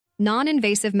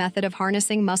Non-invasive method of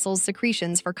harnessing muscles'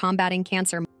 secretions for combating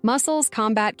cancer. Muscles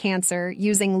combat cancer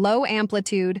using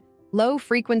low-amplitude,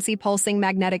 low-frequency pulsing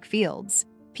magnetic fields,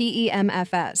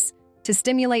 PEMFs, to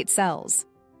stimulate cells.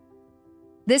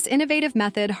 This innovative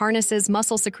method harnesses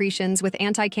muscle secretions with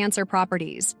anti-cancer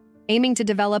properties, aiming to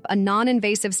develop a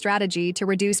non-invasive strategy to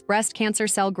reduce breast cancer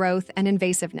cell growth and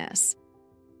invasiveness.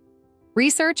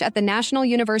 Research at the National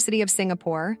University of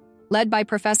Singapore, led by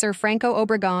Professor Franco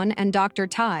Obregon and Dr.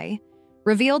 Tai,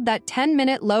 revealed that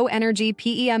 10-minute low-energy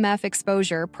PEMF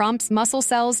exposure prompts muscle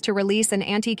cells to release an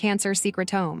anti-cancer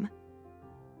secretome.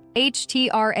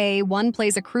 HTRA1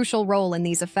 plays a crucial role in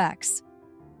these effects.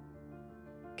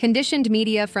 Conditioned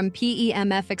media from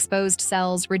PEMF-exposed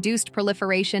cells reduced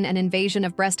proliferation and invasion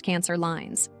of breast cancer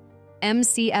lines,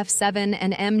 MCF7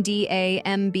 and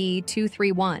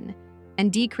MDA-MB231, and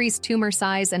decreased tumor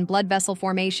size and blood vessel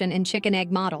formation in chicken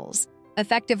egg models,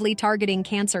 effectively targeting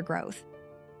cancer growth.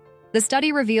 The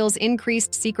study reveals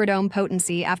increased secretome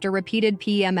potency after repeated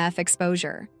PEMF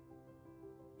exposure.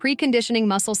 Preconditioning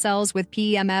muscle cells with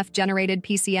PEMF-generated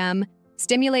PCM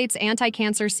stimulates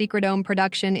anti-cancer secretome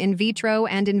production in vitro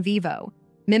and in vivo,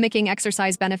 mimicking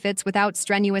exercise benefits without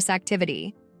strenuous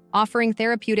activity, offering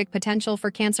therapeutic potential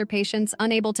for cancer patients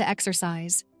unable to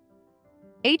exercise.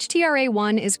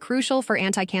 HTRA1 is crucial for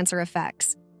anti-cancer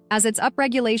effects, as its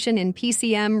upregulation in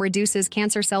PCM reduces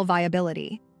cancer cell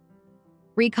viability.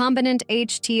 Recombinant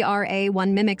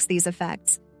HTRA1 mimics these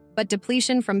effects, but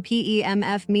depletion from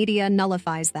PEMF media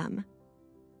nullifies them.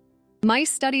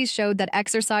 Mice studies showed that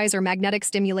exercise or magnetic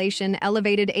stimulation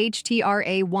elevated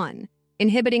HTRA1,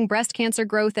 inhibiting breast cancer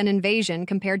growth and invasion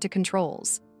compared to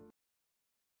controls.